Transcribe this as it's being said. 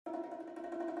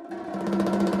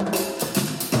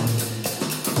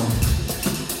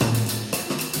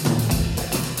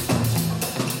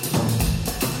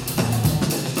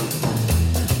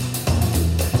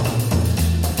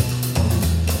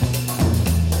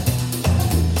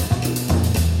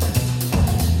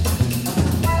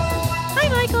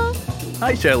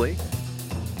Hi, Shelley.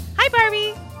 Hi,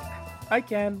 Barbie. Hi,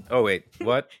 Ken. Oh, wait.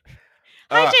 What?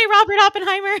 Hi, J. Robert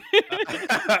Oppenheimer.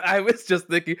 I was just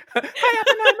thinking, hi,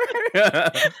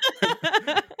 Oppenheimer.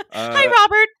 Hi,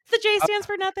 Robert. The J stands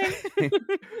for nothing.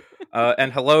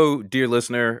 And hello, dear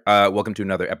listener. Welcome to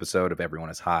another episode of Everyone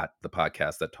is Hot, the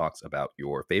podcast that talks about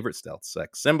your favorite stealth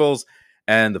sex symbols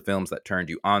and the films that turned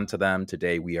you on to them.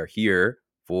 Today, we are here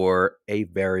for a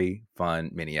very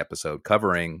fun mini episode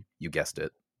covering, you guessed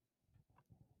it,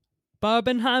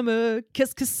 Barbenheimer,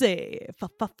 kiss kissay.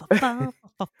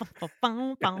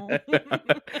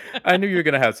 I knew you were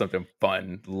going to have something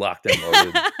fun, locked and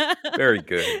loaded. Very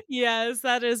good. Yes,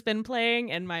 that has been playing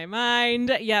in my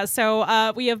mind. Yeah,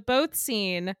 so we have both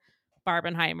seen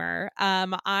Barbenheimer.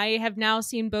 I have now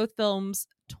seen both films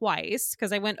twice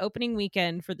because I went opening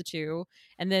weekend for the two,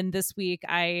 and then this week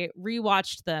I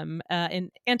rewatched them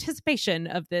in anticipation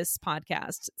of this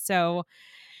podcast. So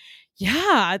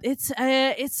yeah, it's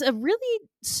a really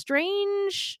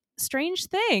strange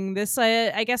thing. This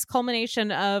I guess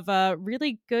culmination of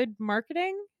really good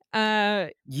marketing.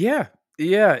 Yeah.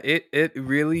 It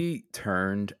really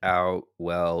turned out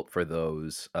well for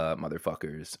those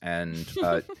motherfuckers. And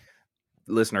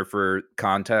listener, for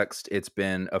context, it's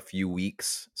been a few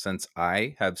weeks since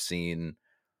I have seen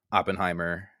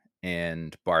Oppenheimer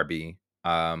and Barbie.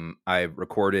 I've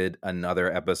recorded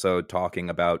another episode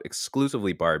talking about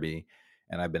exclusively Barbie,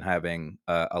 and I've been having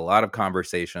a lot of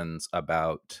conversations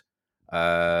about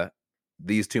uh,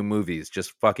 these two movies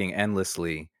just fucking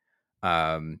endlessly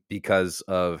because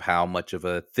of how much of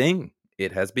a thing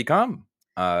it has become.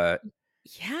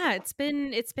 Yeah, it's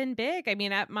been big. I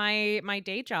mean, at my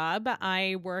day job,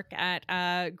 I work at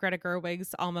Greta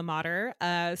Gerwig's alma mater.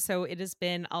 So it has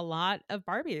been a lot of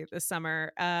Barbie this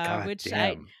summer, God which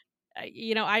damn.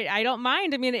 I don't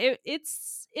mind. I mean,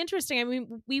 it's interesting. I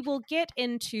mean, we will get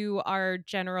into our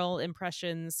general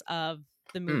impressions of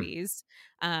the Mm, movies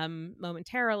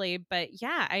momentarily, but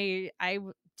yeah,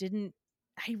 didn't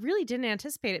I really didn't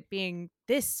anticipate it being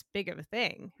this big of a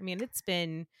thing. I mean, it's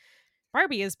been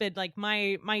Barbie has been like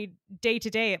my day to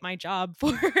day at my job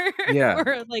for yeah.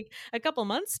 for like a couple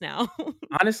months now.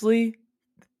 Honestly,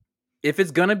 if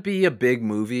it's gonna be a big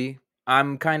movie,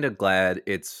 I'm kind of glad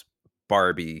it's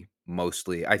Barbie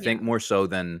mostly. I Yeah. think more so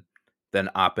than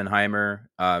Oppenheimer.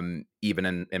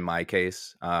 Even in my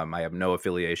case, I have no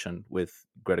affiliation with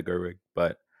Greta Gerwig,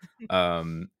 but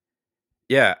um,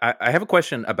 yeah, I have a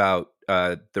question about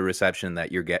the reception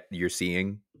that you're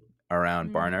seeing around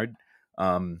Mm. Barnard.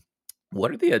 Um,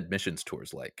 what are the admissions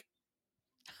tours like?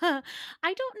 I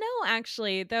don't know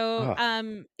actually, though.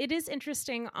 Oh, It is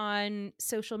interesting on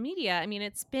social media. I mean,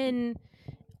 it's been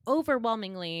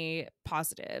overwhelmingly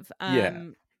positive. yeah,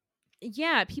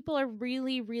 Yeah, people are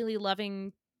really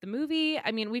loving the movie.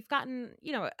 I mean, we've gotten,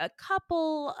 a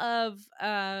couple of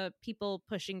people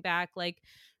pushing back like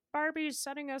Barbie's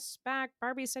setting us back,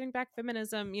 Barbie's setting back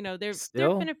feminism. There've been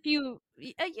still. a few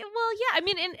yeah, well, yeah, I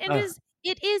mean, and Uh,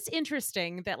 it is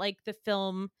interesting that like the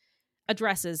film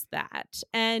addresses that.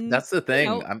 And that's the you thing.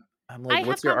 know, I'm I like, have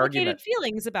what's your complicated argument?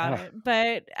 feelings about Uh, it,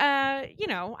 but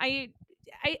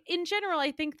I in general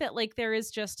I think that like there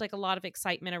is just like a lot of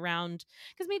excitement around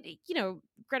because I mean,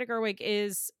 Greta Gerwig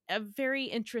is a very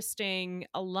interesting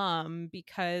alum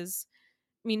because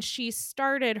I mean, she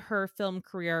started her film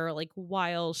career like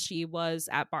while she was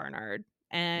at Barnard.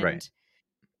 right. And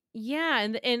yeah,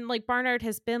 and like Barnard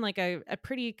has been like a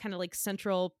pretty kind of like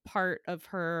central part of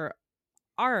her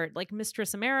art. Like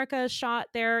Mistress America shot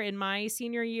there in my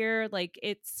senior year. Like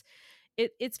it's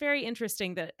very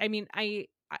interesting that I mean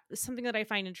something that I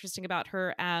find interesting about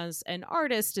her as an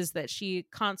artist is that she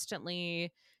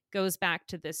constantly goes back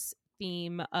to this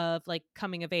theme of like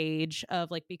coming of age,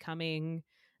 of like becoming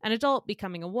an adult,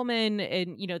 becoming a woman,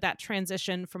 and that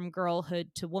transition from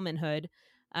girlhood to womanhood.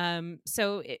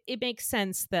 So it makes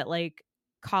sense that like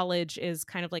college is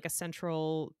kind of like a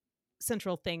central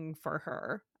thing for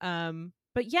her.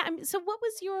 But yeah, I mean, so what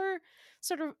was your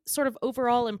sort of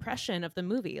overall impression of the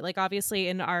movie? Like obviously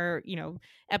in our,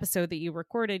 episode that you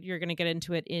recorded, you're going to get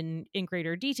into it in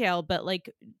greater detail, but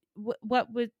like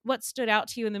what stood out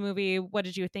to you in the movie? What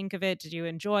did you think of it? Did you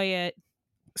enjoy it?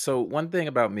 So one thing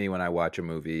about me when I watch a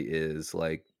movie is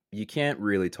like you can't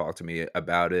really talk to me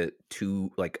about it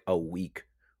like a week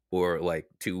or like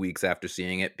 2 weeks after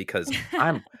seeing it because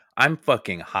I'm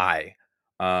fucking high.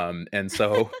 And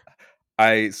so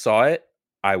I saw it.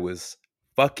 I was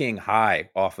fucking high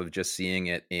off of just seeing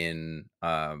it in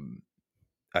a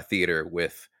theater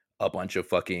with a bunch of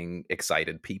fucking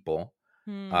excited people.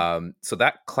 Hmm. So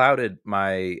that clouded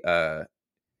my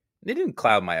it didn't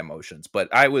cloud my emotions, but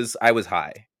I was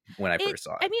high. when I It first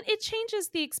saw I it. mean, it changes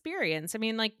the experience. I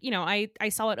mean, like, I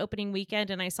saw it opening weekend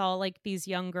and I saw like these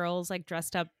young girls like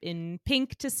dressed up in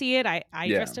pink to see it. I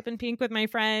Yeah. dressed up in pink with my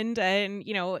friend and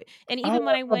and Oh, even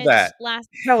when I I love went that. last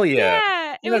Hell yeah.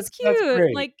 Yeah, it was That's cute.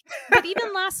 great. Like but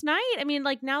even last night, I mean,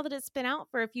 like now that it's been out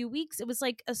for a few weeks, it was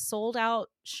like a sold out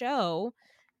show.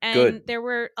 And Good. there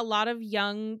were a lot of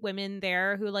young women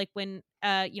there who like when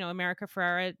America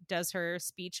Ferrera does her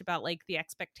speech about like the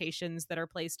expectations that are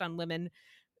placed on women,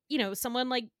 someone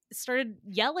like started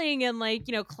yelling and like,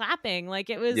 clapping.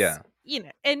 Like it was, Yeah.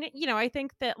 and I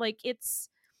think that like it's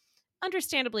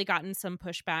understandably gotten some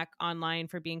pushback online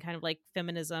for being kind of like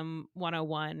feminism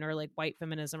 101 or like white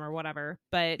feminism or whatever.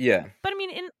 Yeah. But I mean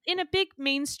in a big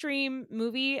mainstream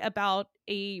movie about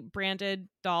a branded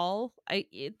doll,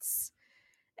 it's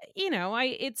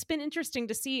been interesting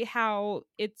to see how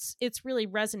it's really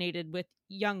resonated with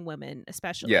young women Yeah.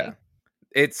 especially.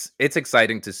 It's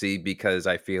exciting to see because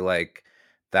I feel like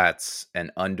that's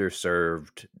an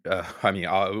underserved, I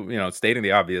mean, stating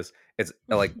the obvious, it's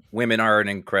like women are an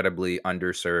incredibly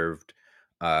underserved,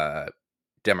 uh,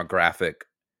 demographic,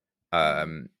 Mhm.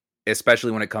 um,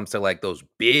 especially when it comes to like those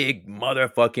big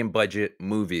motherfucking budget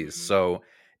movies. Mhm. So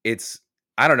it's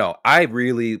I don't know. I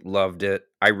really loved it.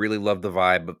 I really loved the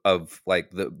vibe of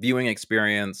like the viewing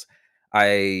experience.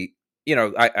 I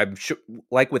I'm sure,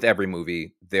 like with every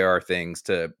movie, there are things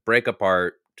to break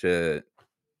apart, to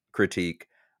critique.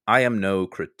 I am no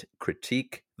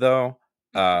critique though.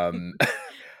 Um,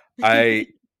 I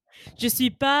Je suis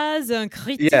pas un yeah,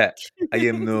 critique. I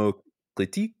am no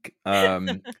critique. I don't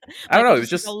Michael know. It was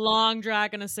just took a just long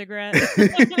drag on a cigarette.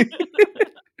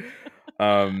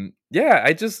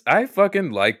 yeah, I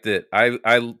fucking liked it. I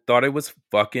thought it was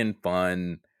fucking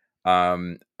fun.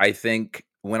 I think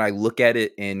when I look at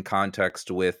it in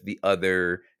context with the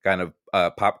other kind of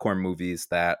popcorn movies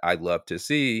that I love to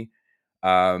see,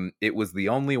 it was the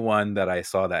only one that I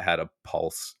saw that had a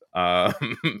pulse. Yeah.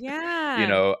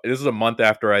 This is a month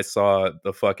after I saw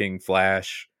the fucking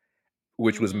Flash,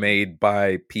 which was Mhm. made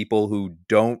by people who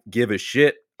don't give a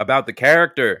shit about the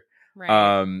character. Right.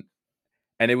 Um,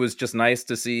 and it was just nice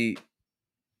to see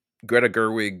Greta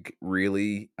Gerwig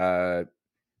really,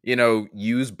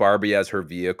 use Barbie as her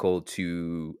vehicle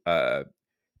to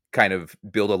kind of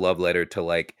build a love letter to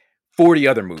like 40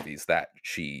 other movies that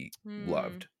she Hmm.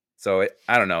 loved. So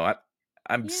I don't know.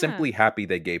 I'm Yeah. simply happy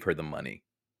they gave her the money.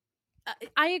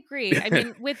 I agree. I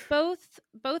mean, with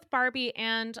both Barbie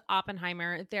and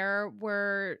Oppenheimer, there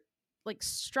were like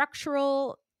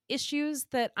structural issues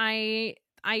that I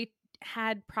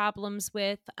had problems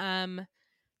with.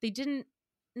 They didn't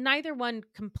Neither one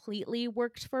completely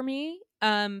worked for me.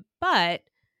 But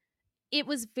it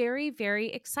was very, very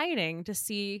exciting to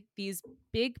see these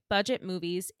big budget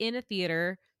movies in a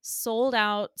theater, sold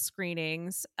out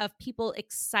screenings of people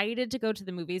excited to go to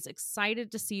the movies,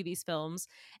 excited to see these films,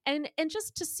 and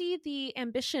just to see the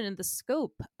ambition and the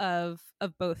scope of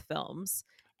both films.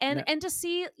 And No, and to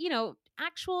see,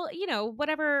 actual,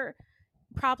 whatever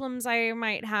problems I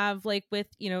might have like with,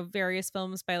 various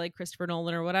films by like Christopher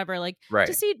Nolan or whatever, like to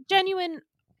right, see genuine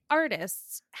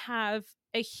artists have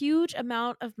a huge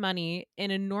amount of money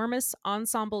and enormous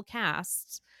ensemble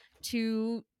casts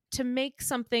to make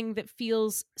something that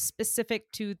feels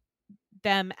specific to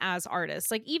them as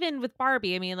artists. Like even with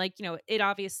Barbie, I mean, like, it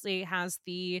obviously has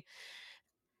the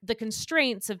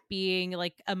constraints of being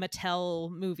like a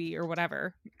Mattel movie or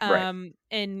whatever. right.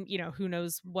 And who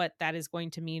knows what that is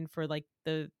going to mean for like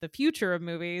the future of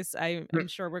movies. I'm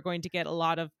sure we're going to get a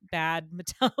lot of bad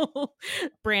Mattel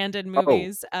branded Oh,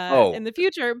 movies in oh, the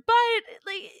future. But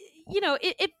like,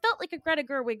 it felt like a Greta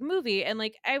Gerwig movie. And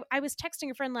like I was texting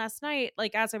a friend last night,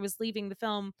 like as I was leaving the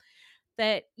film,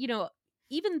 that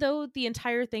even though the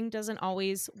entire thing doesn't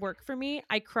always work for me,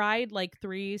 I cried like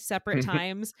three separate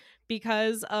times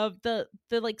because of the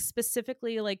like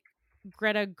specifically like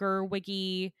Greta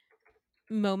Gerwiggy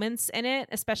moments in it,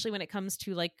 especially when it comes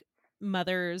to like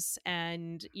mothers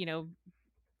and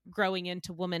growing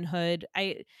into womanhood.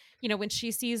 When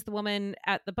she sees the woman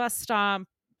at the bus stop,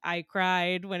 I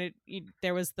cried when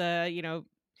there was the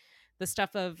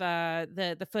stuff of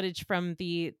the footage from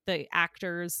the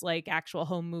actors like actual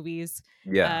home movies,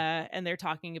 yeah. and they're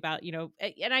talking about,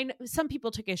 and I know some people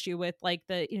took issue with like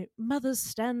the, mothers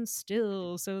stand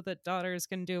still so that daughters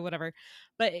can do whatever,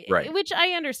 but Right. which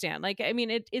I understand. Like I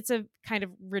mean it's a kind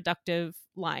of reductive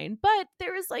line, but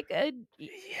there is like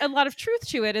a lot of truth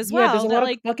to it as Yeah, there's well, a that lot of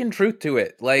like, fucking truth to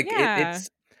it. Like yeah, it's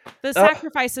the uh,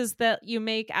 sacrifices that you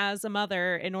make as a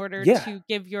mother in order yeah, to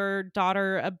give your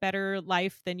daughter a better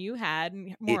life than you had and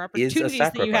it more is a opportunities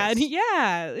than you had. sacrifice.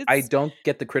 Yeah, I it's don't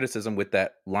get the criticism with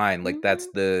that line. Like that's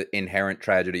mhm. the inherent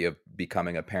tragedy of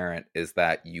becoming a parent is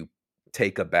that you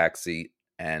take a backseat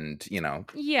and, that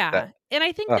Yeah, and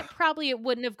I think ugh, that probably it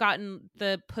wouldn't have gotten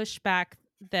the pushback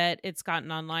that it's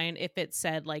gotten online if it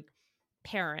said, like,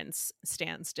 "Parents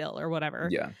stand still," or whatever.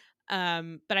 yeah.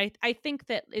 But I think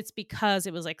that it's because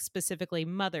it was, like, specifically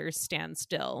mothers stand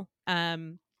still,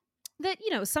 that,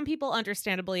 some people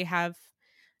understandably have,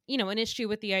 an issue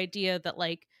with the idea that,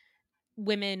 like,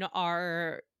 women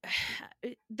are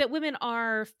that women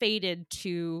are fated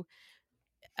to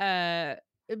uh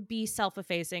be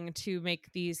self-effacing, to make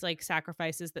these like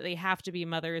sacrifices, that they have to be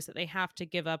mothers, that they have to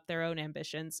give up their own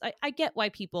ambitions. I get why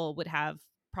people would have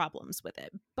problems with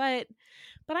it, but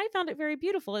I found it very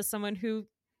beautiful as someone who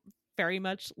very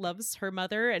much loves her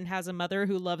mother and has a mother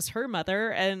who loves her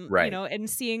mother, and Right. and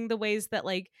seeing the ways that,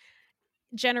 like,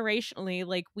 generationally,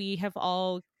 like, we have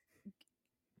all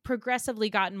progressively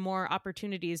gotten more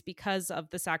opportunities because of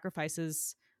the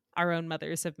sacrifices our own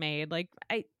mothers have made. Like,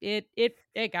 it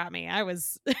got me. I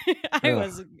was I Ugh.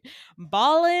 was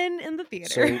bawling in the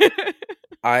theater. So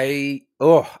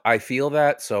I feel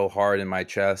that so hard in my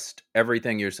chest.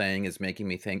 Everything you're saying is making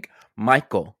me think,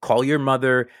 Michael, call your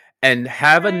mother and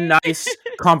have a Right. nice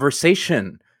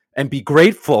conversation and be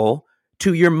grateful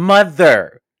to your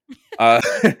mother. Uh,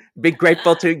 be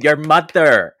grateful to your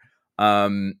mother.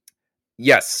 Um,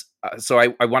 yes. So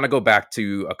I want to go back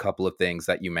to a couple of things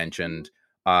that you mentioned.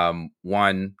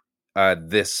 One,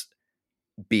 this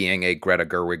being a Greta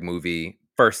Gerwig movie,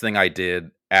 first thing I did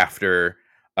after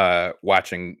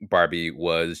watching Barbie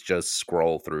was just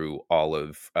scroll through all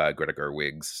of Greta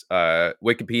Gerwig's Yeah.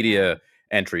 Wikipedia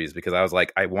entries because I was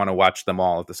like, I want to watch them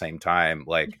all at the same time.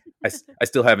 Like, I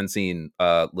still haven't seen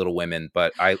Little Women,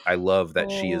 but I love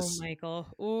that she Oh, is. Michael.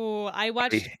 Ooh, I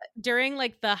watched I, during,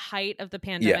 like, the height of the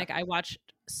yeah, pandemic, I watched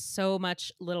so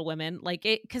much Little Women, like,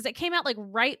 because it came out, like,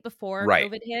 right before right,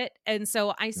 COVID hit, and so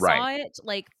I right. saw it,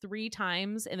 like, 3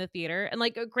 times in the theater, and,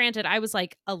 like, granted, I was,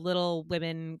 like, a Little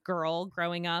Women girl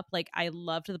growing up, like, I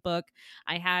loved the book.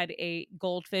 I had a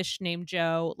goldfish named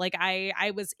Joe, like,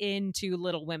 I was into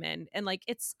Little Women, and, like,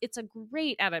 it's a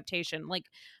great adaptation. Like,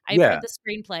 I've read Yeah, the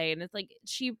screenplay, and it's like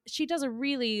she does a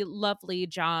really lovely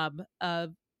job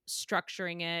of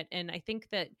structuring it, and I think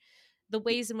that the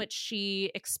ways in which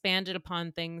she expanded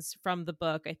upon things from the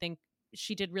book, I think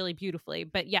she did really beautifully.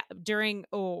 But yeah,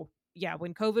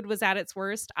 when COVID was at its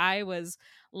worst, I was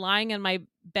lying in my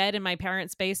bed in my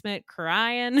parents' basement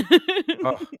crying.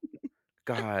 oh,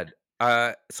 God.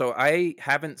 So I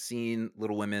haven't seen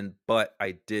Little Women, but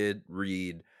I did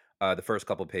read the first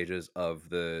couple pages of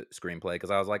the screenplay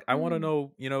because I was like, I want to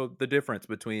Mm, know, the difference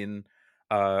between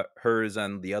hers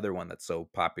and the other one that's so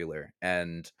popular.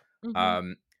 And mhm.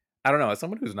 um, I don't know, as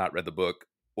someone who's not read the book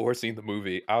or seen the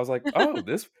movie, I was like, oh,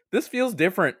 this feels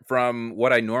different from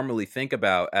what I normally think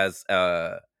about as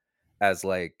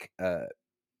like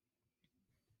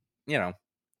you know,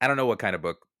 I don't know what kind of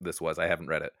book this was. I haven't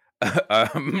read it.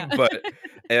 Yeah. But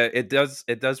it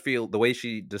does feel the way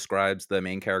she describes the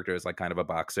main character as like kind of a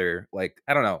boxer. Like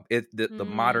I don't know, the Mm.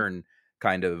 modern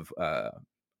kind of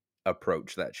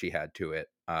approach that she had to it.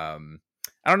 I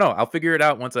don't know. I'll figure it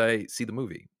out once I see the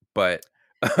movie. But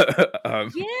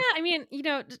um, Yeah, I mean,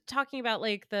 talking about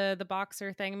like the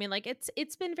boxer thing. I mean, like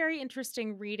it's been very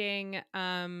interesting reading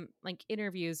like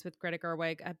interviews with Greta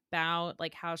Gerwig about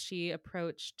like how she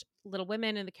approached Little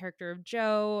Women and the character of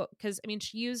Joe, because I mean,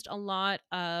 she used a lot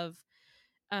of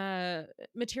uh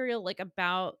material like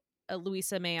about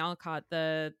Louisa May Alcott,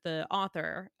 the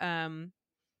author,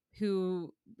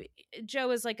 who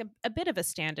Joe is like a bit of a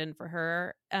stand-in for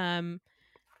her.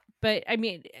 But I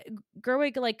mean,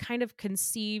 Gerwig like kind of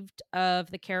conceived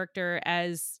of the character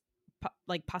as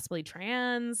like possibly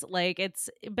trans. Like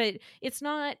but it's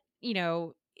not.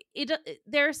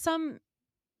 There are some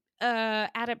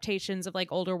adaptations of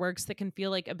like older works that can feel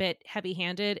like a bit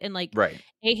heavy-handed and like right.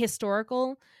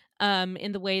 ahistorical,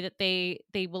 in the way that they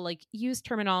will like use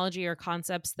terminology or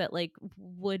concepts that like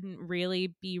wouldn't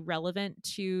really be relevant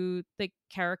to the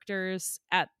characters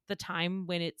at the time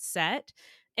when it's set,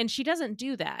 and she doesn't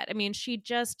do that. I mean,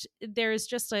 there's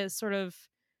just a sort of,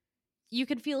 you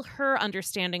can feel her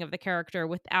understanding of the character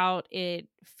without it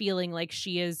feeling like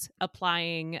she is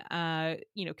applying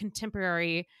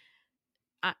contemporary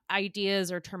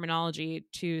ideas or terminology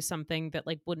to something that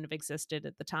like wouldn't have existed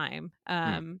at the time.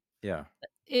 Mm, yeah.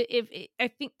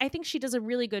 I think she does a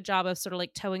really good job of sort of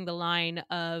like towing the line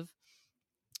of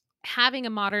having a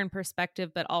modern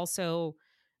perspective, but also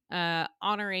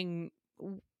honoring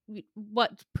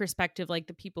what perspective like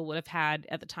the people would have had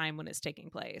at the time when it's taking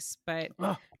place. But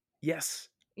Oh, yes.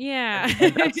 yeah.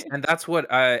 And that's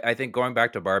what I think, going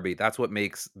back to Barbie, that's what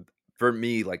makes, for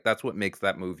me, like that's what makes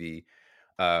that movie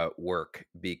work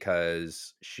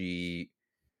because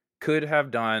could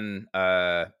have done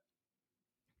uh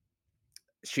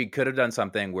she could have done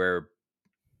something where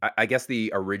I guess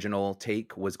the original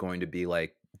take was going to be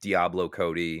like Diablo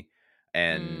Cody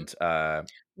Mm, and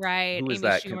right, who is Amy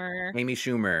that? Schumer. Amy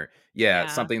Schumer. Yeah, Yeah.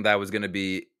 something that was going to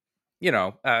be,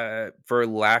 for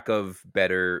lack of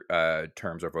better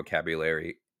terms or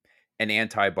vocabulary, an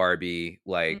anti Barbie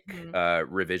like Mhm.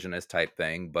 revisionist type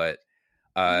thing. But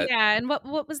uh, Yeah, and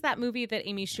what was that movie that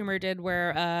Amy Schumer did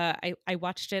where, I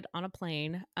watched it on a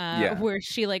plane, yeah, where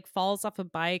she, like, falls off a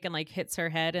bike and, like, hits her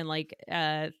head and, like,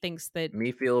 thinks that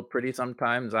me feel pretty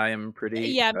sometimes. I am pretty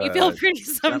yeah, "Me Feel Pretty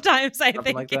Sometimes," I something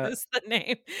think like that. is the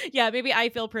name. Yeah, maybe "I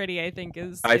Feel Pretty," I think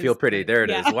I feel is pretty. the There it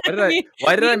yeah. is. Why did I Me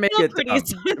make Feel it Pretty dumb?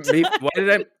 Me Sometimes. why did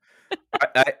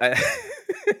I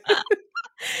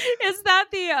Is that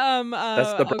the,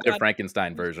 That's the oh Bride of god.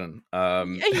 Frankenstein version.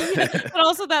 Yeah, but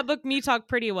also that book, Me Talk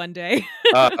Pretty One Day.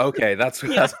 Okay, that's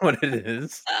Yeah. that's what it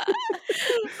is.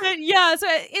 But yeah, so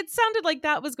it sounded like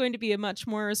that was going to be a much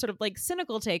more sort of like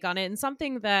cynical take on it, and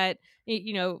something that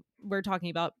we're talking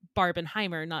about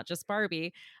Barbenheimer, not just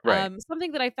Barbie. Right.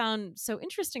 Something that I found so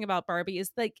interesting about Barbie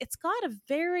is like it's got a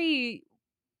very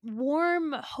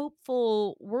warm,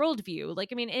 hopeful worldview. Like,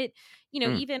 I mean,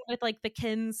 Mm, even with like the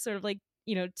Kens sort of like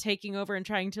taking over and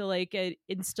trying to like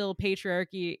instill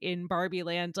patriarchy in Barbie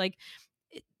land, like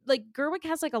Gerwig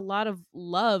has like a lot of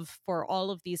love for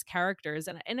all of these characters,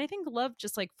 and I think love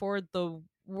just like for the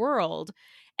world.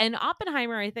 And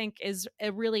Oppenheimer I think is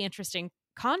a really interesting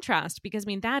contrast because I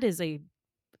mean that is a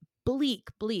bleak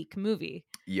movie.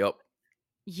 yep.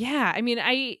 Yeah, I mean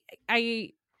I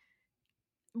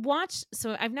watched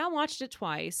so I've now watched it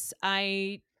twice.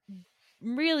 I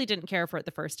really didn't care for it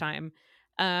the first time.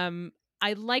 Um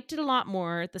I liked it a lot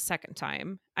more the second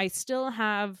time. I still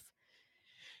have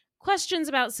questions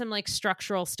about some like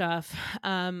structural stuff.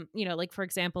 Like for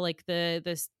example, like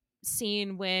this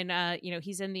scene when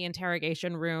he's in the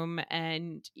interrogation room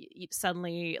and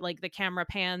suddenly like the camera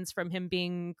pans from him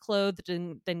being clothed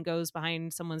and then goes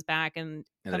behind someone's back and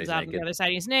And then comes he's out on the naked. other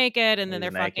side, he's naked, and then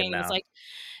He's they're naked fucking, and it's now. like,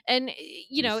 and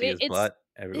You see his it's butt.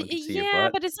 Everyone can see your yeah,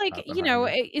 butt. but it's like, Oppenheimer.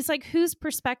 it's like whose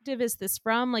perspective is this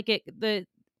from? Like the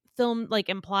film like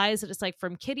implies that it's like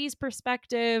from Kitty's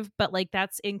perspective, but like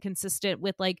that's inconsistent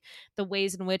with like the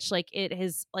ways in which like it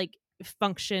has like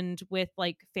functioned with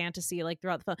like fantasy like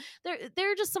throughout the film.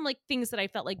 There are just some like things that I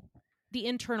felt like the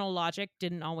internal logic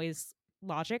didn't always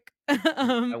logic. I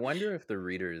um wonder if the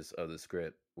readers of the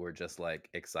script were just like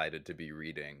excited to be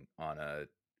reading on a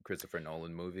Christopher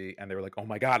Nolan movie, and they were like, oh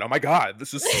my god,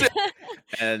 this is sick,"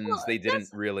 and well, they didn't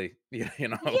that's really, yeah, I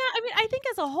mean, I think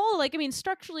as a whole, like, I mean,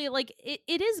 structurally, like,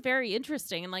 it is very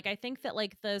interesting, and like, I think that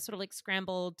like the sort of like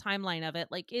scrambled timeline of it,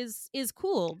 like, is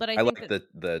cool. But I I think like that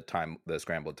the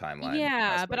scrambled timeline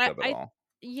yeah, but aspect of it I all.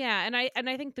 yeah, and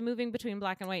I think the moving between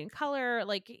black and white and color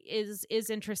like is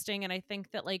interesting, and I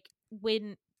think that like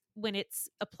when it's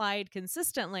applied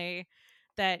consistently,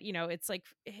 that it's like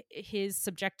his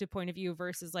subjective point of view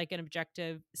versus like an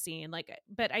objective scene, like,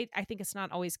 but I think it's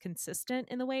not always consistent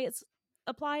in the way it's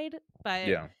applied, but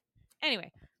Yeah.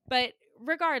 anyway, but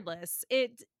regardless,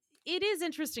 it is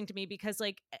interesting to me because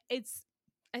like it's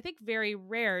I think very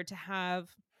rare to have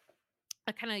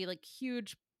a kind of like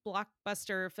huge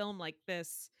blockbuster film like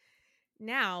this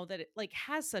now that it like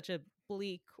has such a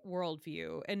bleak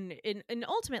worldview, and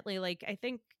ultimately like I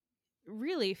think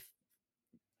really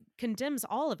condemns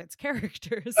all of its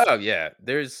characters. Oh yeah,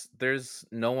 there's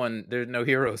no one, there's no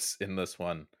heroes in this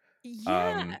one.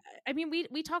 Yeah, Um, I mean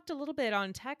we talked a little bit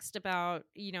on text about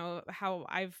how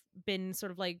I've been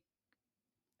sort of like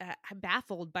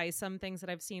baffled by some things that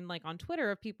I've seen like on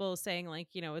Twitter of people saying like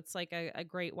it's like a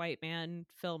great white man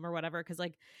film or whatever, because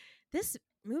like this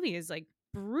movie is like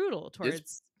brutal it's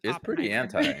towards it's pretty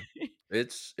Oppenheimer. anti.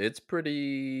 It's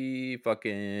pretty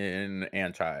fucking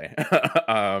anti.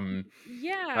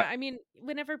 Yeah, I, I mean,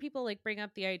 whenever people like bring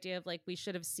up the idea of like we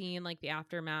should have seen like the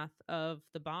aftermath of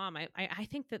the bomb, I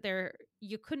think that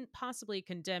you couldn't possibly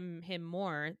condemn him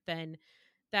more than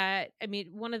that. I mean,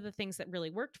 one of the things that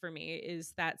really worked for me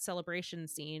is that celebration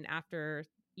scene after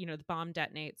the bomb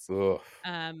detonates, ugh,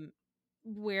 um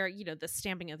where the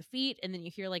stamping of the feet, and then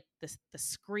you hear like the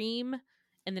scream,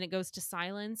 and then it goes to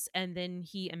silence, and then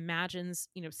he imagines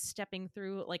stepping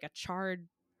through like a charred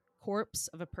corpse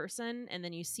of a person, and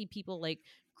then you see people like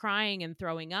crying and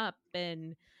throwing up,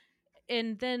 and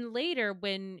then later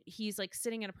when he's like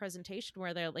sitting in a presentation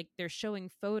where they're showing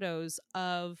photos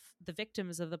of the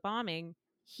victims of the bombing,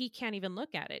 he can't even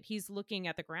look at it, he's looking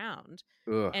at the ground.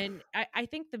 ugh. And I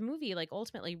think the movie like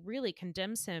ultimately really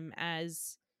condemns him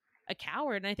as a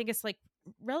coward, and I think it's like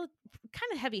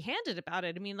kind of heavy-handed about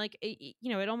it. I mean, like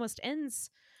it almost ends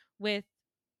with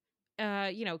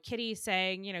Kitty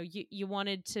saying, you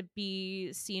wanted to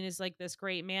be seen as like this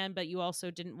great man, but you also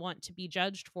didn't want to be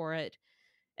judged for it.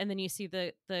 And then you see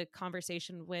the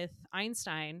conversation with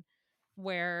Einstein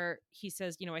where he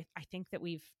says, I think that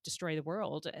we've destroyed the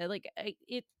world.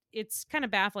 It's kind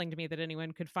of baffling to me that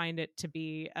anyone could find it to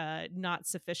be not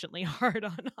sufficiently hard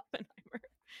on Oppenheimer.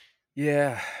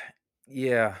 Yeah.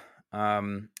 Yeah.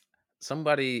 Um,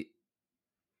 somebody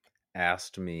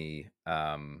asked me,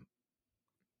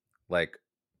 like,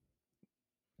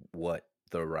 what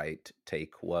the right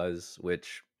take was,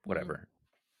 which, Mm. whatever.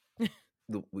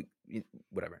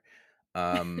 Whatever.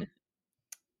 Um,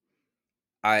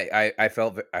 I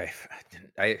felt I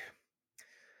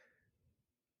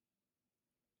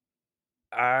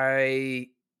I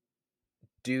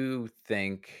do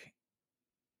think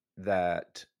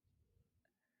that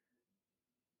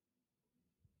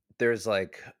there's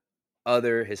like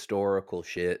other historical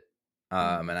shit,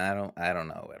 Mhm. and I don't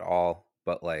know at all,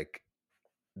 but like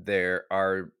there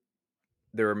are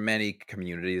there are many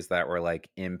communities that were like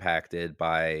impacted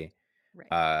by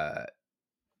Right. uh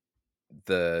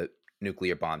the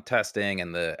nuclear bomb testing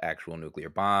and the actual nuclear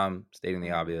bomb, stating the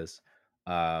Mhm. obvious.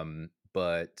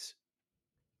 But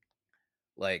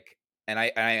like, and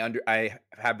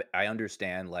I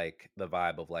understand like the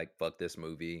vibe of like fuck this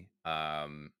movie.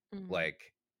 Mhm.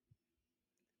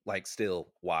 Like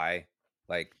still why?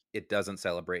 Like it doesn't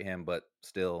celebrate him, but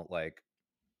still like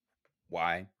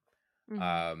why?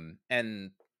 Mhm.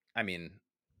 And I mean,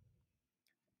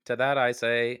 to that I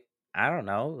say, I don't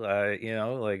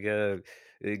know.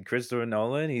 Christopher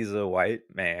Nolan, he's a white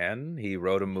man. He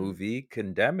wrote a Mhm. movie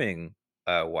condemning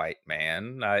a white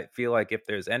man. I feel like if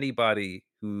there's anybody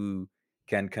who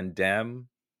can condemn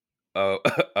a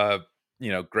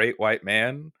a great white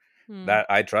man Mhm. that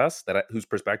I trust, whose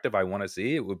perspective I want to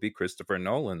see, it would be Christopher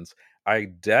Nolan's. I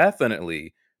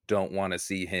definitely don't want to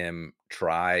see him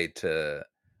try to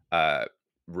uh,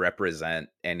 represent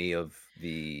any of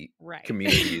the Right.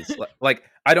 communities. Like,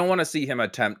 I don't want to see him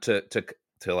attempt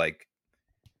to like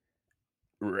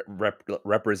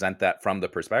represent that from the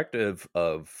perspective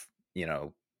of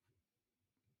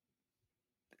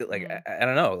like Mhm. I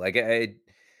don't know, like I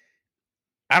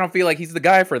don't feel like he's the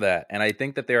guy for that, and I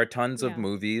think that there are tons of Yeah.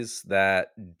 movies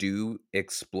that do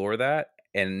explore that,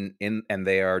 and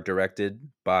they are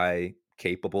directed by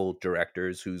capable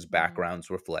directors whose Mhm. backgrounds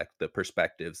reflect the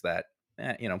perspectives that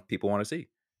people want to see.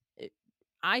 It-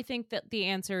 I think that the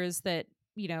answer is that,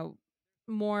 you know,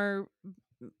 more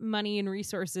money and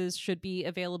resources should be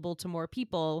available to more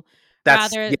people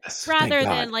That's rather yes, thank than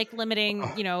God. like limiting, Oh,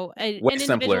 way an individual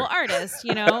simpler. artist,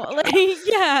 like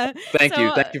yeah. Thank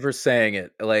So you for saying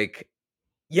it. Like,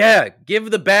 yeah, give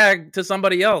the bag to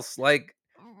somebody else. Like,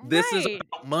 this is right.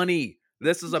 about money.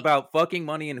 This is Y- about fucking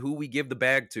money and who we give the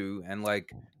bag to, and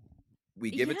like we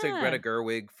give it to Greta yeah.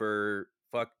 Gerwig for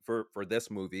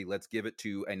this movie. Let's give it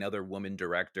to another woman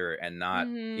director and not,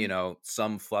 Mhm.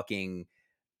 some fucking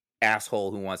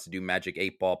asshole who wants to do Magic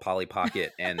 8 Ball, Polly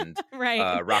Pocket, and right.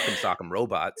 Rock'em Sock'em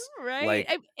Robots. Right. Like,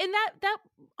 And that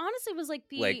honestly was like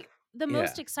like, the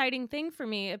most yeah, exciting thing for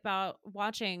me about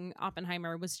watching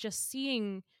Oppenheimer was just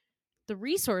seeing the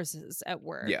resources at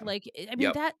work. yeah, Like, I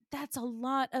mean, yep, that's a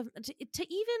lot of to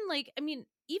even like, I mean,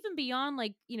 even beyond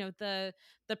like, the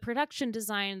production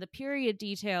design, the period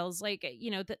details, like,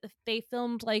 that they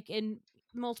filmed like in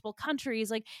multiple countries,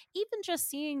 like even just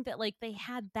seeing that like they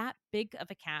had that big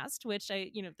of a cast, which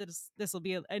this will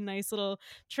be a nice little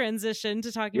transition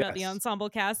to talking about the yes, ensemble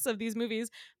casts of these movies.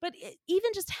 But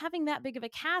even just having that big of a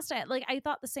cast, I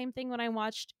thought the same thing when I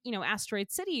watched,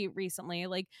 Asteroid City recently,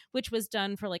 like, which was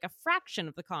done for like a fraction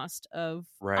of the cost of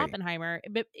right, Oppenheimer,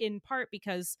 but in part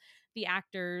because the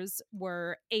actors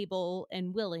were able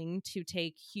and willing to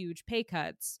take huge pay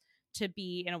cuts to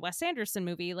be in a Wes Anderson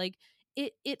movie. Like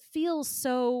it feels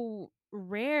so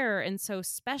rare and so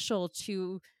special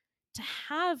to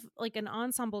have like an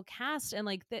ensemble cast, and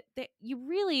like that you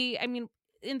really, I mean,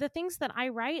 in the things that I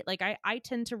write, like I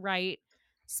tend to write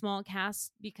small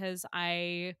casts because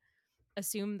I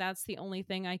assume that's the only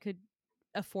thing I could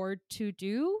afford to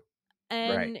do.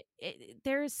 right, And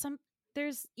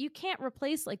there's you can't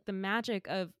replace like the magic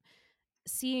of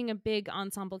seeing a big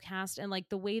ensemble cast and like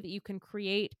the way that you can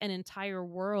create an entire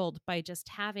world by just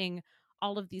having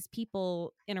all of these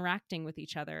people interacting with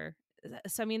each other.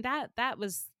 So I mean, that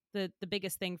was the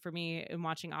biggest thing for me in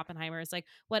watching Oppenheimer, is like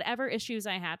whatever issues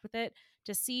I had with it,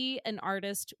 to see an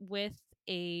artist with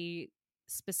a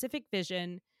specific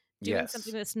vision doing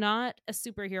something Yes. that's not a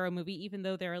superhero movie, even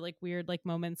though there are like weird like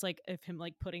moments like of him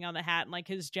like putting on the hat and like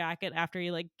his jacket after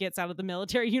he like gets out of the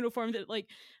military uniform that like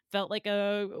felt like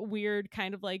a weird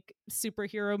kind of like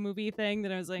superhero movie thing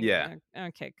that I was like, Yeah.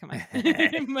 Okay, come on."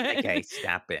 But Okay,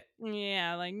 stop it.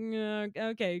 yeah, like,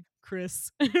 okay,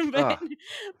 Chris." But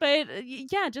Ugh.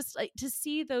 yeah, just like to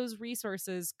see those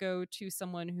resources go to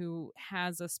someone who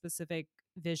has a specific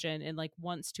vision and like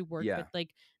wants to work with Yeah.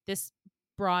 like this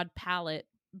broad palette,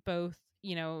 both,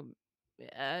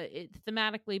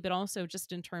 thematically, but also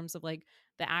just in terms of like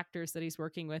the actors that he's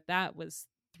working with. That was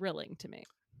thrilling to me.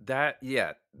 That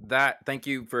thank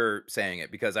you for saying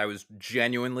it because I was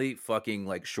genuinely fucking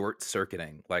like short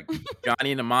circuiting, like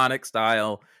Johnny Mnemonic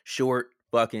style short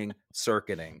fucking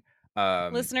circuiting.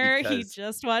 Listener, he Because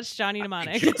just watched Johnny I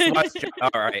Mnemonic. just watched all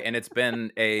right, and it's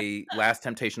been a Last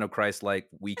Temptation of Christ like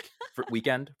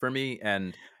weekend for me,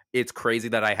 and it's crazy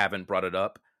that I haven't brought it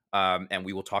up. And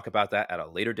we will talk about that at a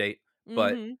later date.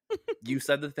 But Hmm. you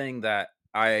said the thing that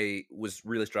I was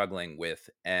really struggling with,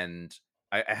 and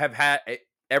I have had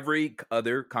every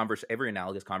other every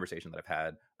analogous conversation that I've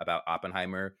had about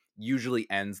Oppenheimer usually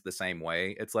ends the same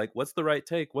way. It's like, what's the right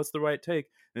take? What's the right take?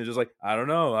 And it's just like, I don't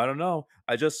know. I don't know.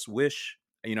 I just wish,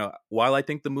 while I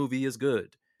think the movie is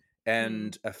good Mm.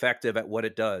 and effective at what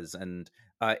it does, and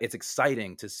it's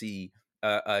exciting to see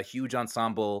a huge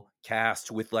ensemble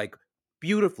cast with like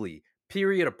beautifully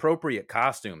period appropriate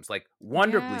costumes, like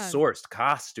wonderfully Yeah. sourced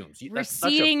costumes. That's such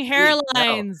a Receding big sell.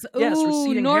 hairlines. Yes, Ooh,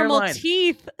 receding normal hairline.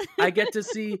 teeth. I get to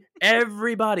see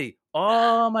everybody,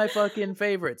 all my fucking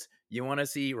favorites. You want to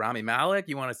see Rami Malek?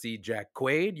 You want to see Jack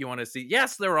Quaid? You want to see?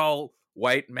 Yes, they're all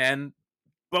white men,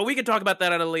 but we can talk about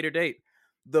that at a later date.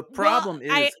 The Well, problem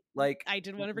I is like I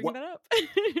did want to bring what that up.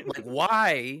 like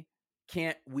why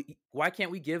can't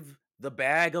we give the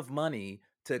bag of money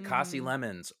to Kasi Mhm.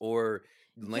 Lemons or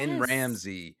Lynn Yes.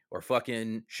 Ramsey or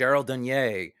fucking Cheryl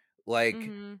Denier, like,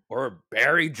 Mhm. or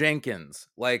Barry Jenkins?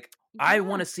 Like, I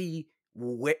want Yeah. to see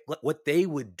what they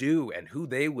would do and who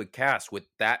they would cast with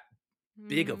that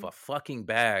big of Mhm. a fucking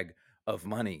bag of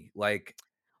money. Like,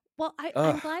 Well, I'm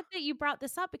ugh, glad that you brought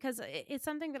this up because it's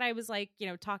something that I was like,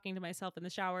 talking to myself in the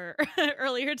shower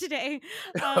earlier today.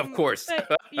 of course.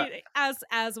 But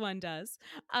as one does.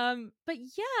 But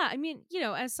yeah, I mean,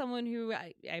 as someone who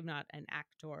I'm not an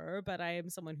actor, but I am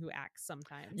someone who acts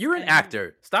sometimes, You're an and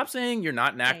actor. Stop saying you're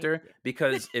not an thank actor you.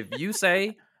 because if you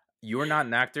say you're not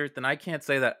an actor, then I can't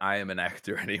say that I am an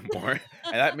actor anymore.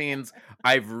 And that means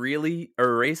I've really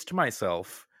erased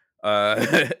myself.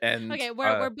 And Okay,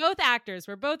 we're both actors.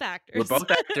 We're both we're actors.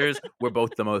 both actors. We're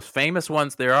both the most famous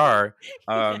ones there are.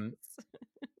 Yes.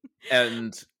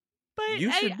 And But you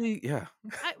I should be, yeah.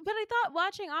 but I thought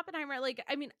watching Oppenheimer, like,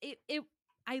 I mean, it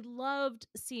I loved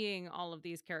seeing all of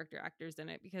these character actors in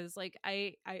it because, like,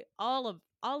 I all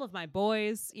of my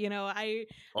boys,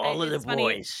 All of the it's funny.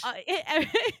 boys.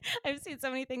 I've seen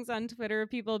so many things on Twitter,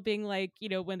 people being like,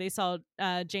 when they saw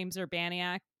James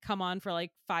Urbaniak come on for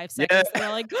like 5 seconds, Yeah. they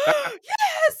were like,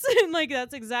 yes, and like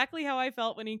that's exactly how I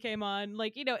felt when he came on.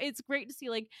 Like, it's great to see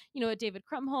like a David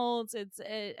Krumholtz, it's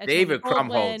a Tony David Goldwyn,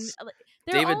 Krumholtz, like,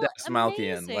 they're David all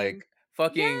Dastmalchian, amazing. like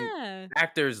fucking Yeah.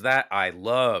 actors that I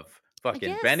love. Fucking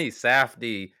Yes. Benny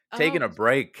Safdie taking Oh, a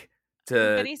break to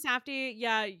Benny Safdie,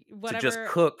 yeah, just whatever.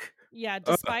 cook. Yeah, Ugh.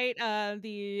 despite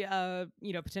the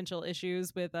potential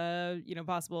issues with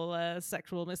possible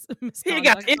sexual He got misconduct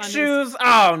on his issues.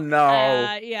 Oh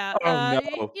no. yeah, Oh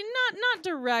no. not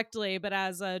directly, but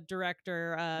as a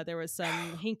director, there was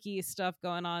some hinky stuff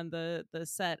going on the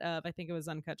set of, I think it was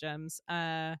Uncut Gems.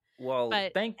 Well,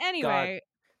 But thank God. anyway,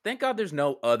 Thank God there's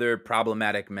no other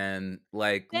problematic men.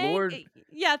 Like, Lord, thank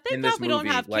in this God we don't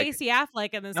movie. have Like, Casey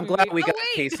Affleck in this I'm glad movie. we got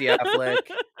Oh Casey wait. Affleck.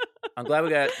 I'm glad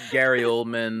we got Gary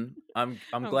Oldman. I'm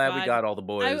Oh glad we God. got all the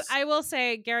boys. I will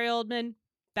say Gary Oldman,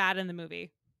 bad in the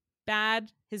movie.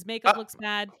 Bad. His makeup Uh, looks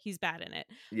bad. He's bad in it.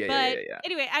 yeah, yeah, But yeah, yeah.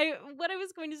 anyway, I what I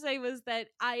was going to say was that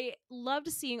I loved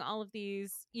seeing all of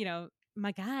these,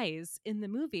 my guys in the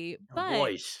movie. Oh, But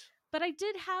boys. I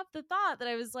did have the thought that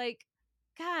I was like,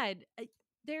 God,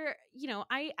 there,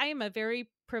 I am a very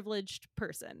privileged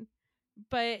person.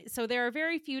 But so there are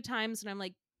very few times when I'm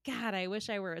like, God, I wish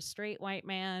I were a straight white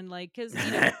man. Like, because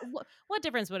what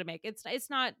difference would it make? It's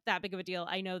not that big of a deal.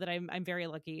 I know that I'm very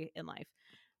lucky in life,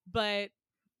 but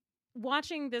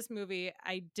watching this movie,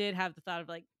 I did have the thought of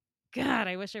like, God,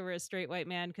 I wish I were a straight white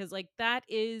man, because like that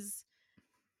is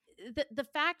the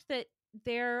fact that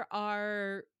there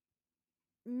are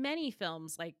many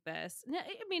films like this. I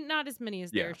mean, not as many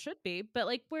as there Yeah. should be, but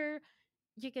like where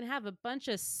you can have a bunch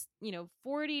of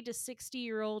 40 to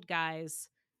 60-year-old guys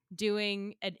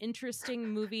doing an interesting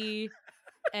movie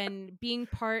and being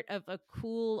part of a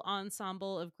cool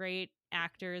ensemble of great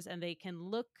actors, and they can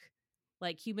look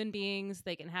like human beings,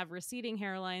 they can have receding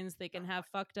hairlines, they can have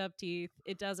fucked up teeth.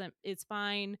 It's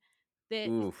fine. That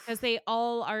because Oof. they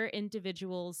all are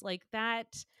individuals like that.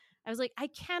 I was like, I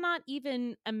cannot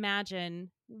even imagine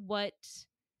what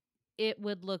it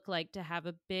would look like to have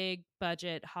a big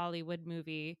budget Hollywood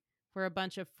movie where a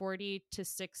bunch of 40 to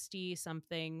 60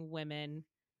 something women,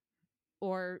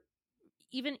 or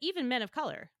even men of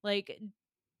color, like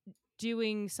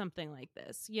doing something like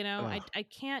this. Ugh. I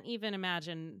can't even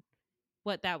imagine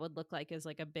what that would look like as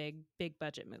like a big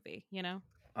budget movie, you know?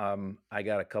 I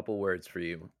got a couple words for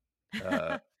you.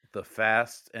 Uh, the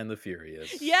Fast and the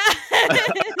Furious. Yes.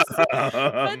 But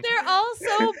Um, they're all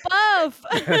so buff.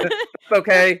 it's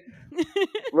okay.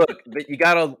 Look, you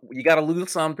gotta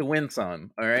lose some to win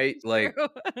some. All right, like True.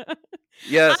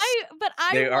 yes, I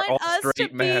they are want all us to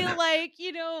straight be men. like,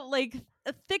 like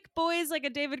thick boys like a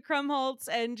David Krumholtz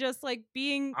and just like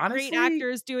being great Honestly,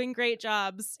 actors doing great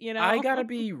jobs, you I know? gotta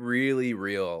be really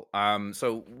real.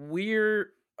 So we're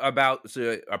about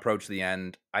to approach the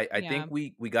end. I Yeah. think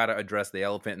we gotta address the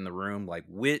elephant in the room. Like,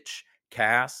 which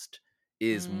cast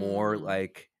is more Mm.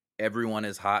 like everyone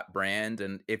is hot brand?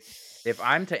 And if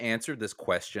I'm to answer this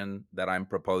question that I'm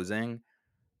proposing,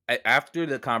 after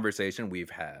the conversation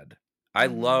we've had, I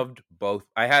Mhm. loved both.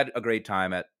 I had a great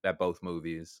time at both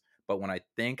movies. But when I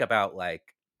think about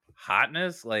like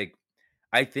hotness, like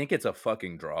I think it's a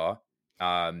fucking draw.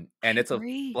 And I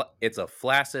agree. it's a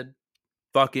flaccid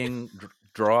fucking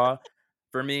draw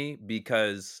for me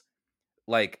because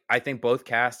like I think both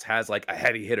casts has like a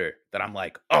heavy hitter that I'm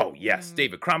like, oh yes, Mm.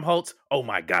 David Krumholtz, oh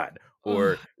my god, Ugh.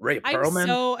 or Ray I'm Perlman,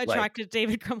 so like attracted to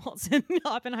David Krumholtz and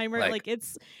Oppenheimer. like Like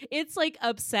it's like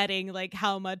upsetting like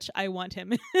how much I want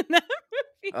him in that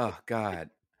movie. oh god.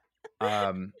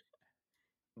 Um,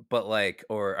 but like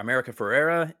or America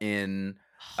Ferrera in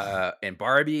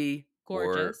Barbie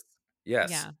or Gorgeous.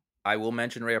 yes, Yeah. I will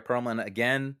mention Rhea Perlman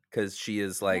again because she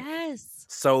is like Yes.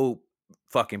 so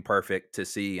fucking perfect to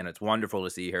see, and it's wonderful to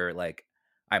see her. Like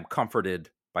I'm comforted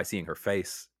by seeing her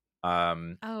face.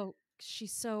 Um, Oh,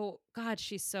 she's so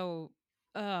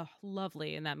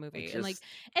lovely in that I movie. And like just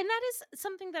and that is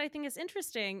something that I think is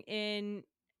interesting in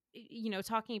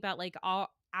talking about like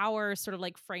our sort of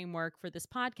like framework for this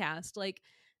podcast. Like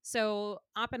so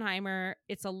Oppenheimer,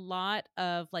 it's a lot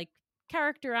of like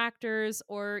character actors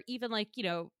or even like,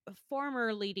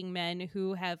 former leading men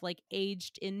who have like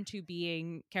aged into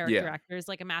being character yeah, actors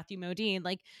like a Matthew Modine,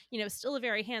 like still a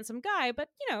very handsome guy, but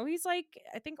he's like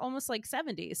I think almost like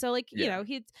 70. So like, yeah,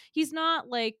 he's not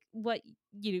like what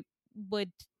you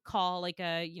would call like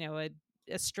a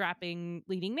strapping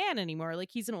leading man anymore. Like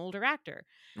he's an older actor.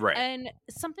 right. And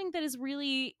something that is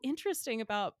really interesting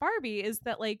about Barbie is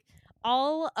that like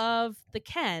all of the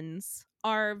Kens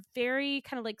are very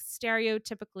kind of like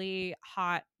stereotypically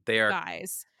hot They are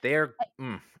guys. they are.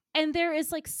 Mm, And there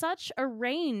is like such a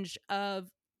range of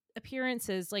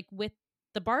appearances like with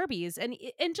the Barbies and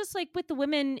just like with the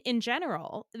women in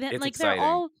general. That it's like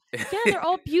exciting. they're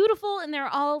all beautiful and they're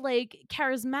all like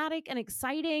charismatic and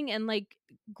exciting and like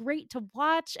great to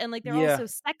watch and like they're all Yeah, so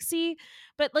sexy.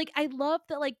 But like I love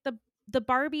that like the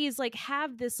Barbies like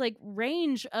have this like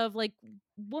range of like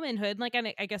womanhood. Like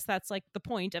and I guess that's like the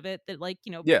point of it that like,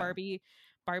 yeah.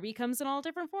 Barbie comes in all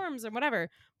different forms and whatever.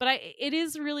 But it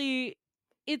is really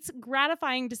it's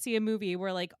gratifying to see a movie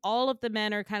where like all of the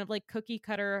men are kind of like cookie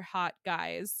cutter hot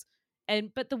guys,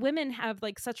 and but the women have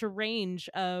like such a range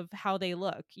of how they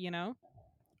look,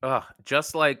 Ugh,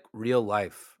 just like real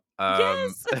life.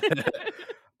 Yes.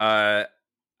 Uh,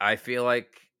 I feel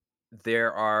like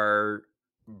there are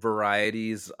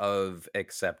varieties of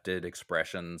accepted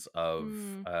expressions of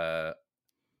Mm.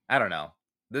 I don't know.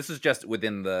 This is just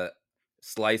within the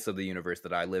slice of the universe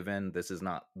that I live in. This is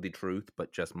not the truth,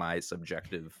 but just my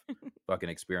subjective fucking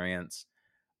experience.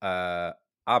 Uh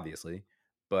obviously,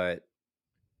 but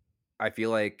I feel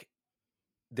like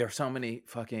there's so many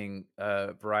fucking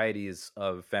varieties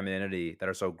of femininity that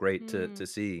are so great to Mm.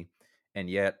 see, and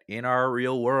yet in our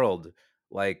real world,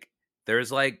 like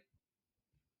there's like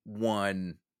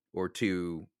one or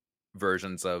two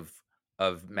versions of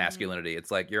Mm. masculinity.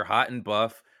 It's like you're hot and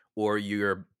buff, or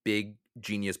you're a big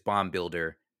genius bomb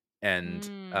builder, and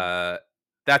Mm.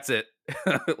 that's it.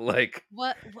 Like,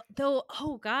 What though?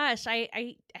 Oh gosh, I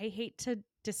hate to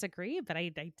disagree, but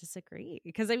I disagree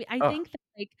because I oh think that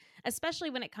like especially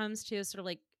when it comes to sort of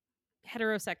like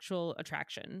heterosexual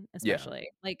attraction, yeah, especially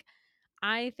like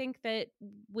I think that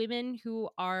women who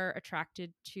are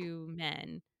attracted to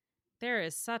men, there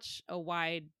is such a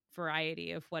wide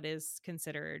variety of what is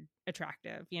considered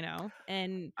attractive,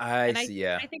 and I and see.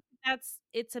 Yeah, I think that's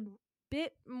it's a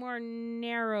bit more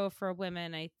narrow for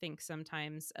women, I think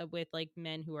sometimes, with like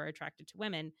men who are attracted to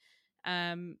women.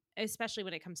 Especially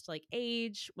when it comes to like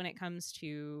age, when it comes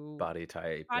to Body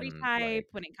type body and type, like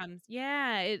when it comes,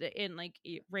 yeah, in like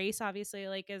race, obviously,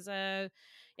 like is a,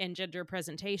 and gender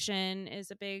presentation is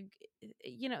a big,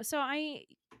 so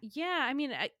yeah, I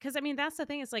mean, because I mean, that's the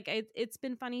thing, is like it's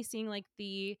been funny seeing like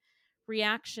the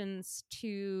reactions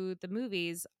to the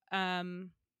movies,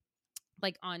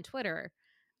 like on Twitter.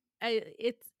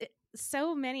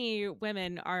 So many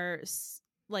women are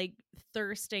like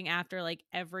thirsting after like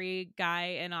every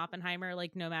guy in Oppenheimer,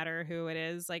 like no matter who it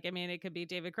is. Like, I mean, it could be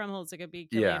David Krumholtz, it could be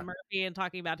Killian yeah. Murphy and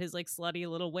talking about his like slutty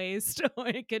little waist, or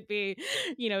it could be,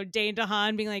 Dane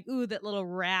DeHaan being like, "Ooh, that little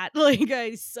rat, like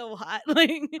he's so hot,"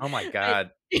 like, Oh my but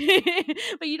god.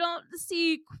 but you don't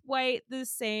see quite the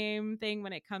same thing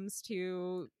when it comes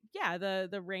to, yeah,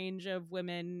 the range of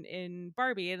women in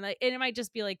Barbie, and like, and it might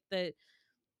just be like the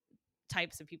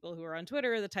types of people who are on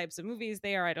Twitter, the types of movies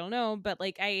they are, I don't know, but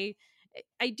like I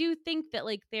do think that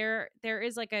like there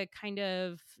is like a kind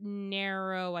of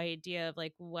narrow idea of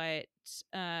like what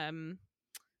um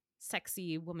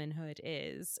sexy womanhood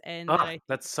is, and that Oh, I think,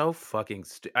 that's so fucking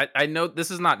I know this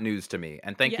is not news to me,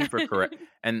 and thank yeah. you for correct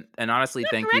and honestly,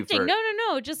 Not thank you correcting. for No,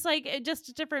 no, no. Just like just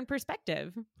a different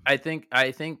perspective. I think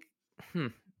hmm,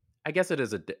 I guess it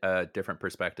is a different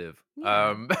perspective.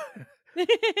 Yeah.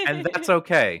 And that's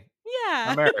okay.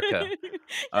 Yeah. America.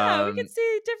 Yeah, we can Um,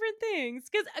 see different things.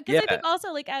 Cause I think yeah,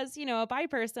 also, like, as, a bi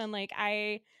person, like,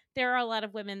 there are a lot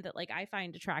of women that, like, I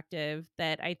find attractive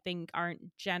that I think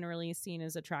aren't generally seen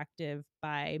as attractive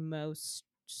by most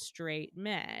straight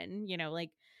men, like,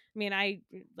 I mean,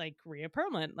 like Rhea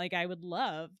Perlman, like, I would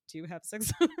love to have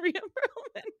sex with Rhea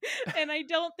Perlman, and I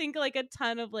don't think, like, a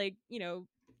ton of, like,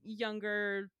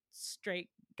 younger straight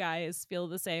guys feel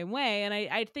the same way, and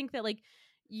I think that, like,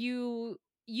 you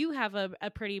you have a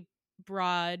pretty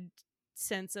broad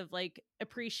sense of like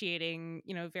appreciating,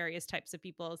 various types of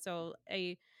people. So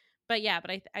but yeah,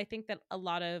 but I think that a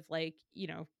lot of like,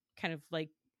 kind of like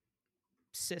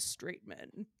cis straight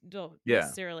men don't yeah.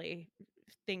 necessarily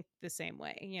think the same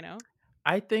way.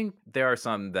 I think there are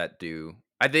some that do.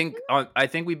 I think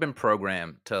we've been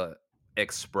programmed to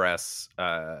express.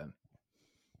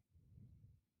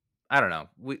 I don't know.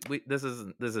 We this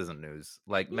isn't news.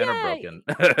 Like men are Yeah. broken.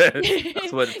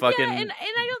 That's what Yeah, and fucking I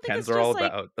don't think Kens it's are all just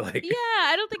like, about. Like, yeah,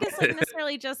 I don't think it's like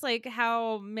necessarily just like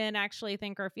how men actually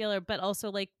think or feel, but also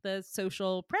like the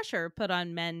social pressure put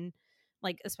on men,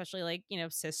 like especially like,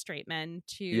 cis straight men,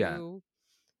 yeah. to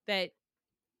that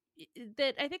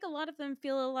that I think a lot of them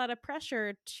feel a lot of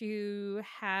pressure to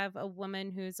have a woman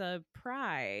who's a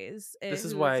prize, This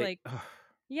is who's why. like,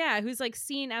 yeah, who's like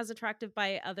seen as attractive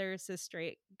by other cis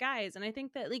straight guys. And I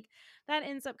think that like that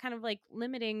ends up kind of like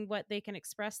limiting what they can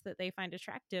express that they find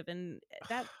attractive. And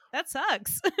that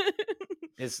sucks.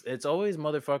 It's always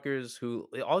motherfuckers who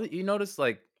all you notice.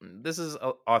 Like, this is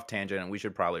off tangent, and we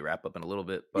should probably wrap up in a little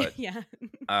bit. But Yeah.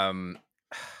 um,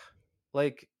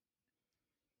 like,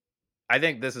 I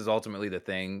think this is ultimately the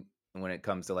thing when it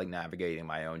comes to like navigating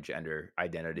my own gender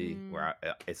identity, Mm, where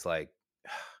it's like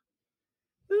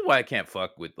this is why I can't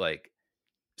fuck with like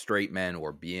straight men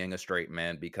or being a straight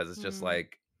man, because it's just mm,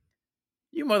 like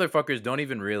you motherfuckers don't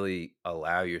even really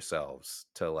allow yourselves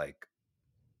to like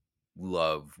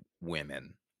love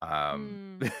women,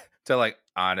 mm. to like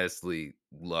honestly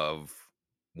love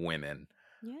women.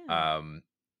 Yeah. um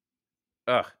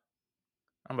ugh,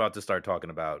 I'm about to start talking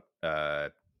about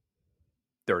 20th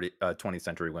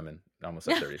century women. I almost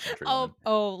said 30th century women.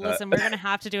 Oh, uh, listen, we're gonna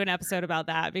have to do an episode about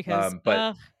that because,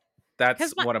 but that's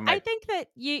because one of I my think that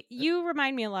you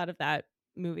remind me a lot of that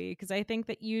movie, because I think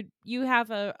that you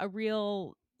have a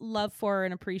real love for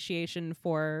and appreciation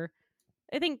for,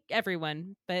 I think,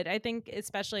 everyone, but I think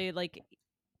especially like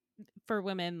for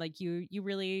women, like you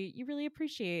really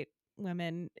appreciate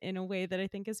women in a way that I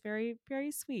think is very,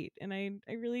 very sweet, and I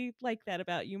really like that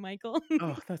about you, Michael.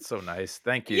 oh, that's so nice,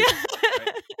 thank you.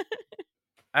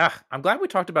 Yeah. I'm glad we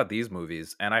talked about these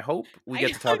movies, and I hope we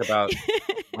get to talk about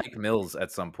I Mike Mills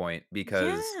at some point,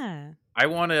 because Yeah. I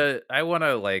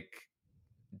wanna like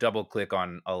double click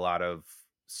on a lot of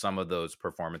some of those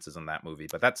performances in that movie.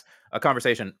 But that's a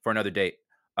conversation for another date.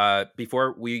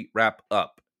 Before we wrap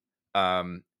up,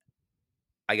 um,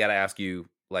 I gotta ask you,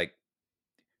 like,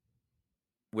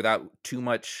 without too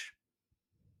much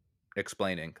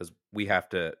explaining, because we have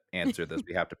to answer this.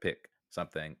 We have to pick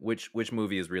something. Which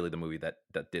movie is really the movie that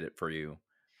did it for you?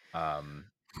 Um,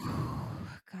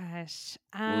 Gosh.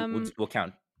 we'll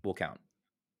count. We'll count.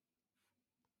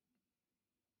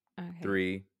 Okay.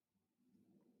 3,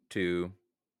 2,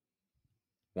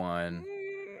 1.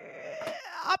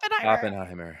 Oppenheimer.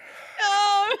 Oppenheimer.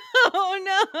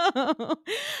 Oh no.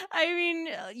 I mean,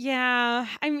 yeah.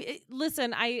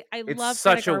 Listen, I It's love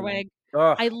Greta such a Gerwig.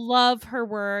 ugh, I love her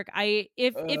work. I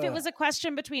if it ugh, was a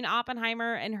question between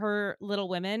Oppenheimer and her Little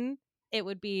Women, it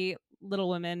would be Little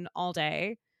Women all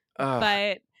day. ugh.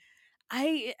 But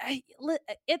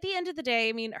at the end of the day,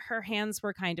 I mean, her hands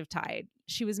were kind of tied.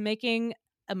 She was making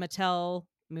a Mattel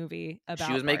movie She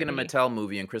about was making a Barbie. Mattel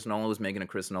movie, and Chris Nolan was making a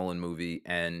Chris Nolan movie,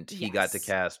 and he got to Yes.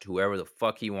 cast whoever the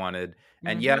fuck he wanted.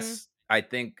 And Mhm. yes, I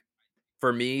think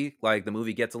for me, like, the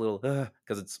movie gets a little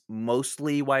because it's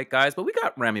mostly white guys, but we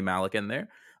got Rami Malek in there,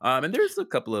 and there's a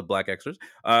couple of black extras.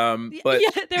 But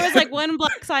Yeah, there was like one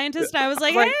black scientist. I was I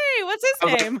like, was like, "Hey, what's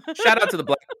his name?" shout out to the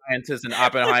black scientist in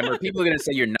Oppenheimer. People are gonna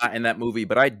say you're not in that movie,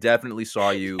 but I definitely saw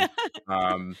you.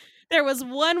 Um, There was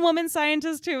one woman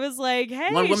scientist who was like, One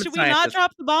 "Hey, woman should we not scientist,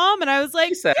 drop the bomb?" And I was she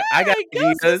like, said, "I got "Yeah, go,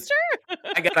 ideas. sister."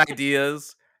 I got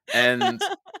ideas." And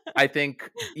I think,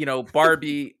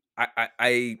 Barbie,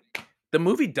 the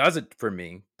movie does it for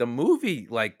me. The movie,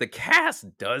 like, the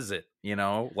cast does it,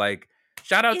 like,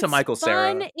 shout out to It's Michael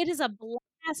fun. Cera. It is a blast.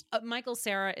 Michael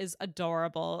Cera is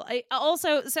adorable. I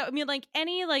also, so I mean, like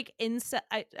any like incel.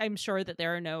 I'm sure that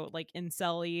there are no like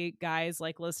incel guys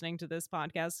like listening to this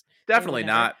podcast. They would Definitely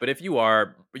never. not, but if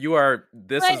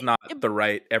this But is not the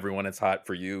right everyone is hot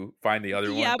for you, find the other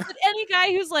yeah, one. but any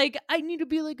guy who's like, I need to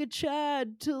be like a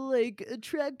Chad to like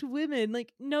attract women,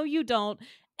 like, no, you don't.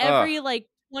 Ugh, Every like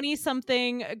 20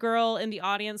 something girl in the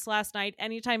audience last night,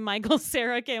 anytime Michael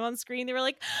Sarah came on screen, they were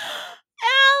like,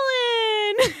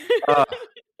 Alan! ugh,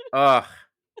 ugh,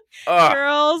 ugh,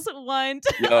 Girls want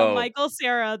a yo. Michael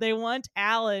Sarah. They want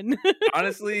Alan.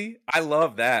 Honestly, I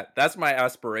love that. That's my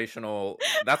aspirational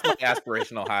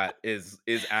hat is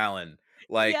Alan.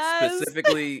 Like, Yes.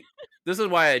 specifically, this is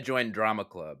why I joined drama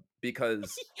club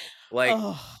because, like,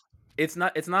 Oh, it's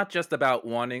not just about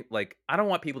wanting, like, I don't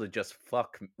want people to just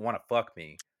wanna fuck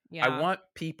me. I yeah. want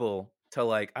people to,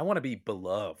 like, I wanna be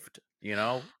beloved, you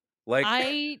know? Like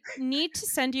I need to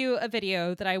send you a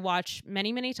video that I watch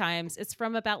many, many times. It's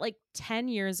from about like 10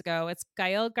 years ago. It's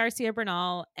Gael Garcia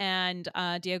Bernal and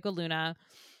Diego Luna.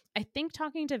 I think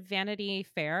talking to Vanity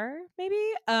Fair, maybe.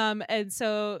 And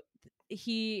so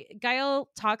Gael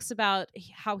talks about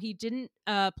how he didn't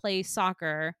play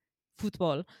soccer,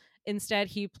 football. Instead,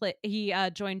 he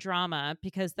joined drama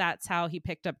because that's how he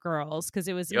picked up girls. Because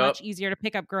it was much Yup, easier to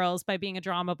pick up girls by being a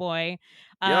drama boy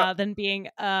yup, than being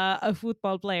a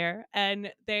football player.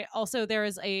 And there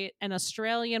is an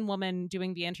Australian woman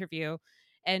doing the interview,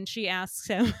 and she asks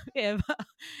him if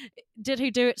did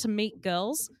he do it to meet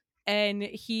girls, and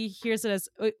he hears it as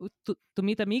to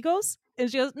meet amigos, and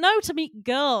she goes, no, to meet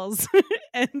girls.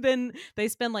 And then they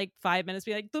spend like 5 minutes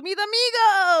being like, to meet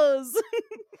amigos.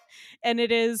 And it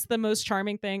is the most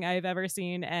charming thing I've ever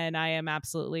seen, and I am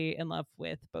absolutely in love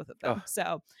with both of them. ugh,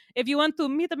 So if you want to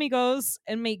meet amigos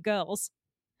and meet girls,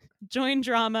 join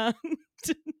drama.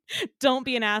 Don't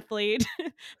be an athlete.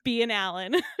 Be an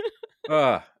Alan.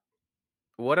 ugh.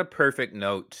 What a perfect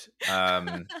note.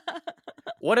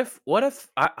 What if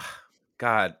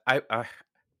God, I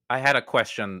had a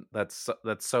question that's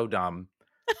so dumb.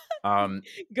 Um,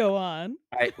 Go on.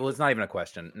 it's not even a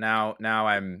question. Now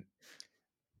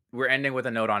we're ending with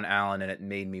a note on Alan, and it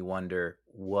made me wonder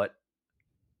what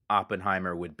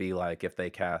Oppenheimer would be like if they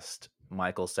cast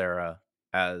Michael Cera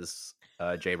as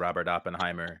J. Robert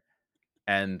Oppenheimer.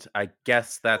 And I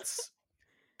guess that's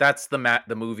the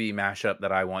movie mashup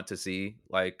that I want to see.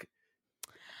 Like,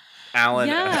 Alan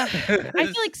Yeah. I feel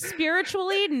as like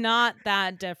spiritually not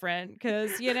that different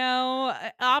because,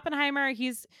 Oppenheimer,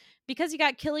 because you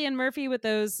got Killian Murphy with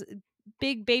those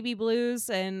big baby blues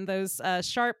and those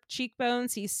sharp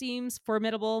cheekbones, he seems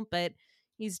formidable, but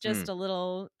he's just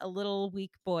mm, a little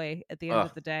weak boy at the end ugh,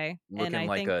 of the day. And looking I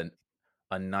like think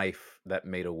a knife that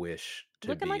made a wish to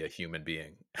looking be like a human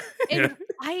being. and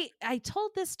I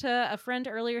told this to a friend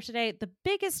earlier today, the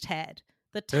biggest head,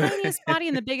 the tiniest body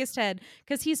and the biggest head,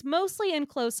 because he's mostly in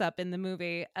close up in the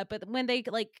movie, but when they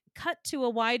like cut to a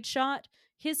wide shot,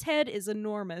 his head is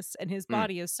enormous and his Mm,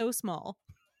 body is so small.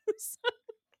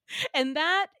 And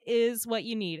that is what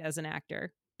you need as an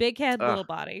actor. Big head, ugh, little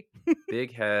body.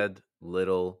 big head,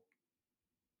 little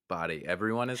body.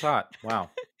 Everyone is hot. Wow.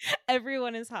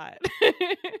 Everyone is hot.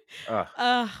 Ugh,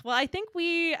 Well, I think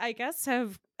I guess,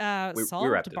 have we solved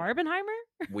wrapped it. Barbenheimer.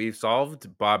 We've solved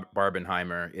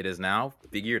Barbenheimer. It is now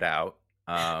figured out.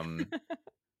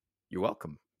 You're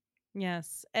welcome.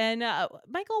 Yes. And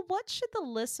Michael, what should the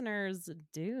listeners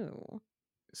do?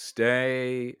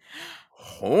 Stay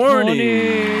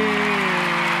horny.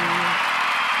 Honey.